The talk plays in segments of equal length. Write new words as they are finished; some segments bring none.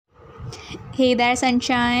Hey there,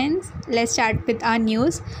 sunshines. Let's start with our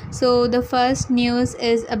news. So, the first news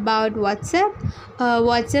is about WhatsApp.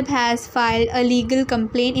 WhatsApp has filed a legal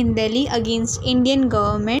complaint in Delhi against Indian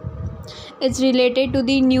government. It's related to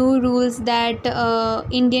the new rules that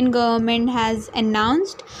Indian government has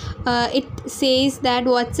announced. It says that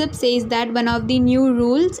WhatsApp says that one of the new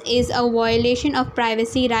rules is a violation of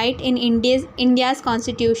privacy right in India's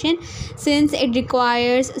constitution, since it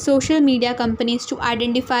requires social media companies to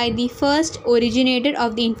identify the first originator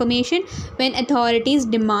of the information when authorities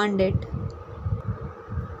demand it.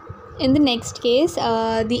 In the next case,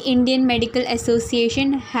 the Indian Medical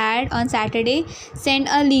Association had on Saturday sent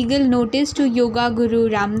a legal notice to Yoga Guru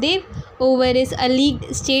Ramdev over his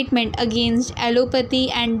alleged statement against allopathy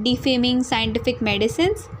and defaming scientific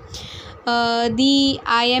medicines. The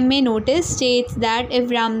IMA notice states that if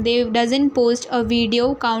Ramdev doesn't post a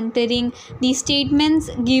video countering the statements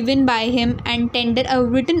given by him and tender a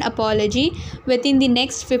written apology within the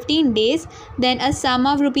next 15 days, then a sum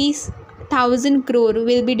of rupees 1,000 crore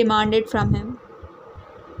will be demanded from him.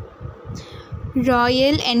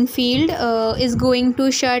 Royal Enfield is going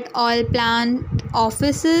to shut all plant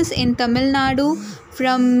offices in Tamil Nadu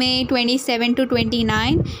from May 27 to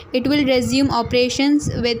 29. It will resume operations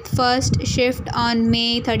with first shift on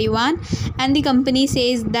May 31, and the company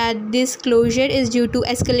says that this closure is due to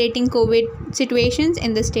escalating COVID situations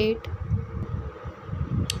in the state.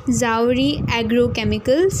 Zawri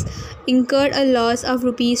Agrochemicals incurred a loss of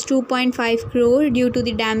rupees 2.5 crore due to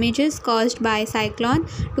the damages caused by cyclone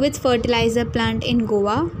to its fertilizer plant in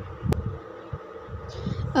Goa.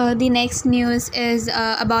 The next news is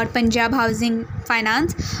about Punjab Housing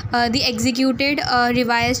Finance. They executed a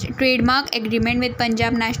revised trademark agreement with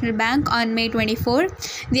Punjab National Bank on May 24.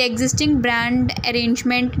 The existing brand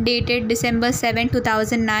arrangement dated December 7,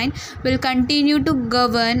 2009 will continue to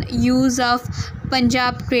govern use of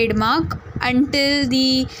Punjab trademark until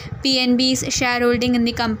the PNB's shareholding in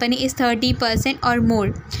the company is 30% or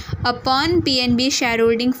more. Upon PNB's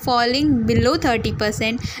shareholding falling below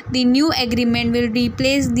 30%, the new agreement will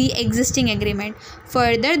replace the existing agreement.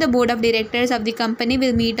 Further, the board of directors of the company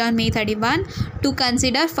will meet on May 31 to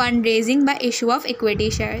consider fundraising by issue of equity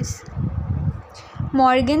shares.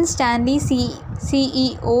 Morgan Stanley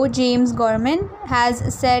CEO James Gorman has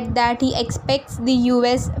said that he expects the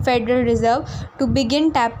US Federal Reserve to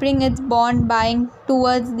begin tapering its bond buying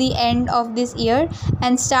towards the end of this year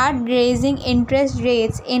and start raising interest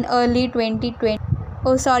rates in early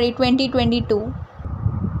 2022.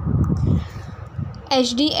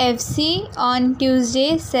 HDFC on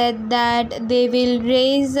Tuesday said that they will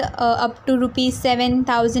raise up to rupees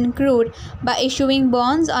 7,000 crore by issuing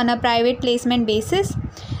bonds on a private placement basis.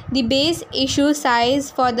 The base issue size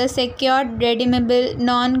for the secured redeemable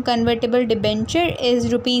non-convertible debenture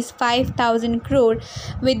is rupees 5,000 crore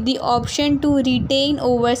with the option to retain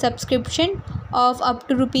oversubscription of up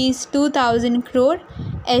to rupees 2,000 crore,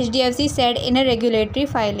 HDFC said in a regulatory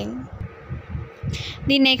filing.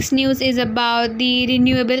 The next news is about the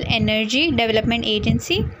Renewable Energy Development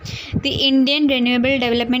Agency. The Indian Renewable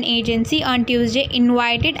Development Agency on Tuesday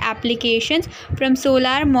invited applications from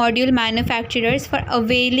solar module manufacturers for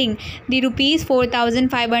availing the rupees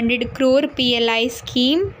 4,500 crore PLI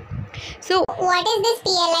scheme. So, what is this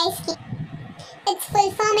PLI scheme? Its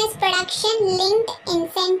full form is Production Linked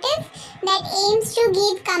Incentive, that aims to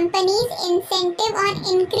give companies incentive on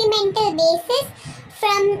incremental basis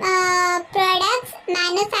from products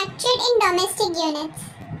manufactured in domestic units.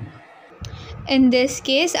 In this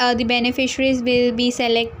case, the beneficiaries will be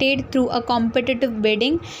selected through a competitive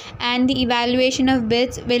bidding, and the evaluation of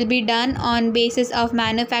bids will be done on basis of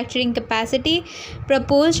manufacturing capacity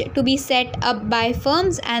proposed to be set up by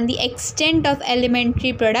firms and the extent of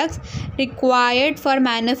elementary products required for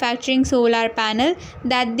manufacturing solar panel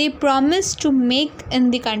that they promise to make in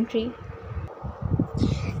the country.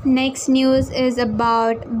 Next news is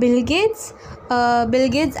about Bill Gates. Bill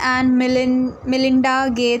Gates and Melinda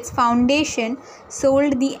Gates Foundation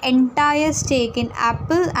sold the entire stake in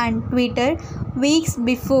Apple and Twitter weeks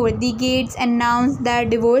before the Gates announced their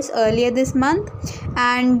divorce earlier this month,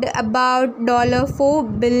 and about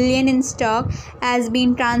 $4 billion in stock has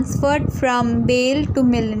been transferred from Bill to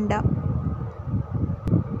Melinda.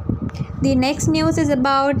 The next news is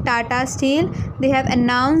about Tata Steel. They have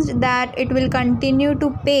announced that it will continue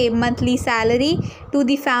to pay monthly salary to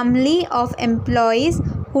the family of employees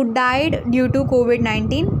who died due to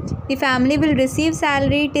COVID-19. The family will receive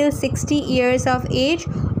salary till 60 years of age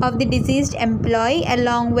of the deceased employee,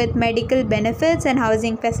 along with medical benefits and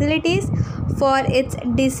housing facilities. For its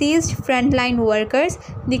deceased frontline workers,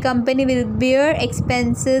 the company will bear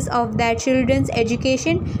expenses of their children's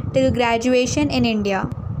education till graduation in India.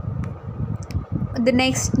 the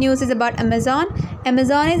next news is about Amazon.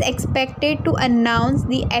 Amazon is expected to announce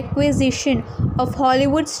the acquisition of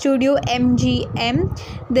Hollywood studio MGM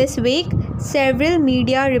this week, several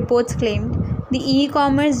media reports claimed. The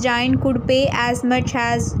e-commerce giant could pay as much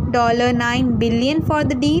as $9 billion for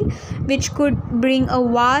the deal, which could bring a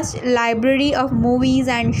vast library of movies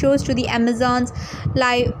and shows to the Amazon's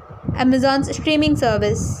streaming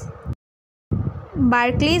service.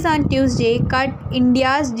 Barclays on Tuesday cut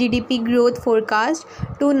India's GDP growth forecast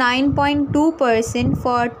to 9.2%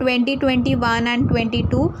 for 2021 and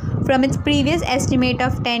 22 from its previous estimate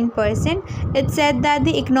of 10%. It said that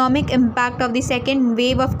the economic impact of the second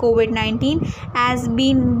wave of COVID-19 has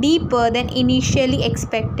been deeper than initially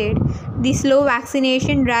expected. The slow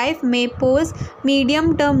vaccination drive may pose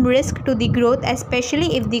medium-term risk to the growth,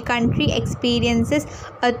 especially if the country experiences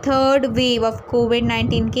a third wave of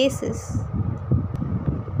COVID-19 cases.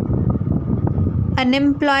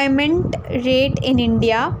 Unemployment rate in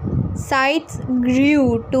India sites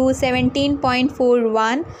grew to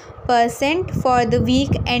 17.41% for the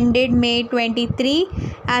week ended May 23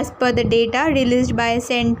 as per the data released by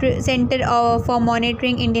Center for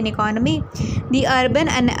Monitoring Indian Economy. The urban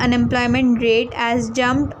unemployment rate has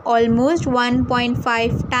jumped almost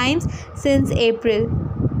 1.5 times since April.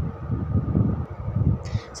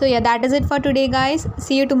 So yeah, that is it for today guys.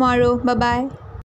 See you tomorrow. Bye bye.